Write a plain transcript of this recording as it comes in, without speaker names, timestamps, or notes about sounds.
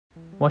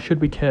Why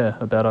should we care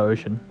about our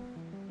ocean?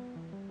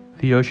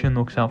 The ocean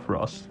looks out for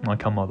us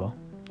like our mother.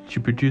 She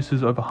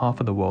produces over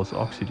half of the world's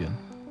oxygen,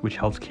 which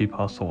helps keep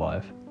us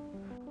alive.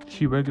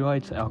 She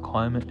regulates our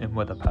climate and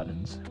weather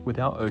patterns.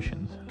 Without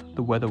oceans,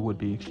 the weather would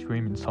be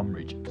extreme in some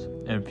regions,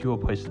 and fewer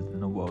places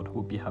in the world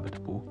would be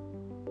habitable.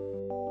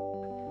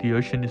 The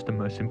ocean is the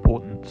most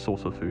important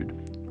source of food.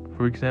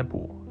 For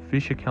example,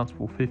 fish accounts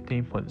for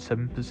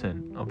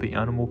 15.7% of the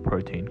animal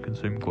protein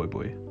consumed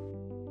globally.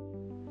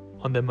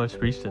 On their most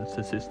recent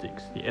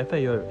statistics, the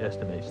FAO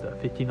estimates that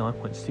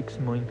 59.6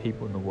 million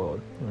people in the world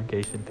are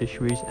engaged in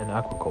fisheries and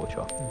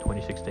aquaculture in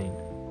 2016.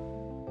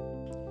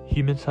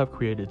 Humans have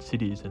created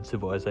cities and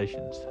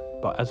civilizations,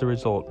 but as a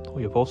result,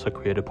 we have also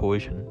created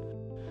pollution.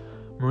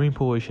 Marine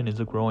pollution is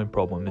a growing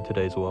problem in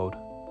today's world.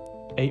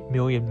 8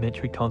 million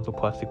metric tons of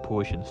plastic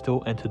pollution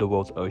still enter the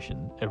world's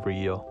ocean every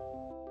year.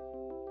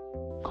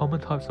 Common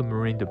types of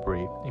marine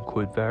debris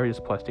include various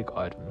plastic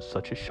items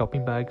such as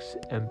shopping bags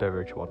and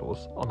beverage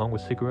bottles, along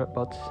with cigarette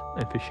butts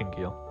and fishing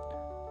gear.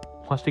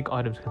 Plastic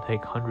items can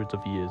take hundreds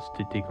of years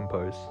to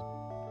decompose.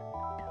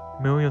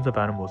 Millions of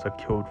animals are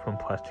killed from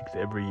plastics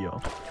every year,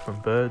 from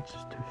birds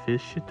to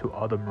fish to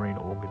other marine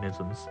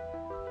organisms.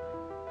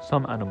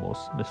 Some animals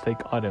mistake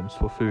items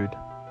for food.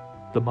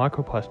 The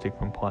microplastic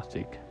from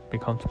plastic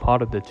becomes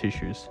part of their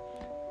tissues.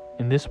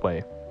 In this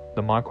way,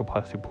 the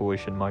microplastic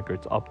pollution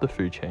migrates up the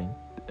food chain,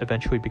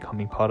 eventually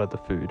becoming part of the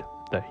food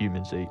that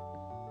humans eat.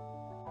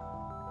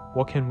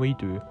 What can we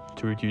do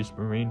to reduce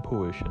marine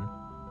pollution?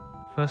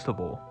 First of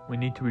all, we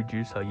need to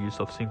reduce our use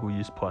of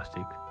single-use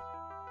plastic.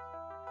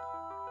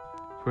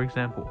 For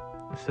example,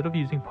 instead of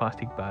using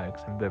plastic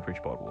bags and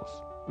beverage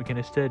bottles, we can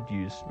instead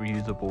use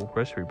reusable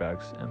grocery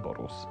bags and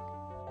bottles.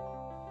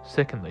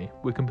 Secondly,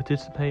 we can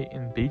participate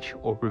in beach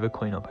or river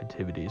cleanup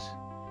activities.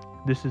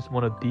 This is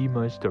one of the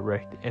most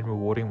direct and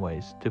rewarding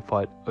ways to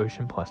fight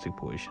ocean plastic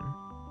pollution.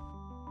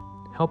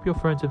 Help your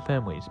friends and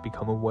families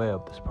become aware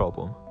of this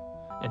problem,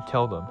 and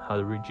tell them how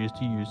to reduce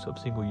the use of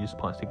single-use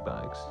plastic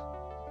bags.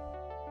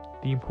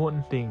 The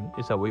important thing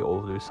is that we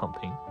all do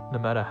something, no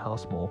matter how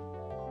small.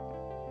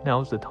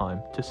 Now is the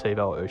time to save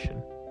our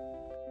ocean.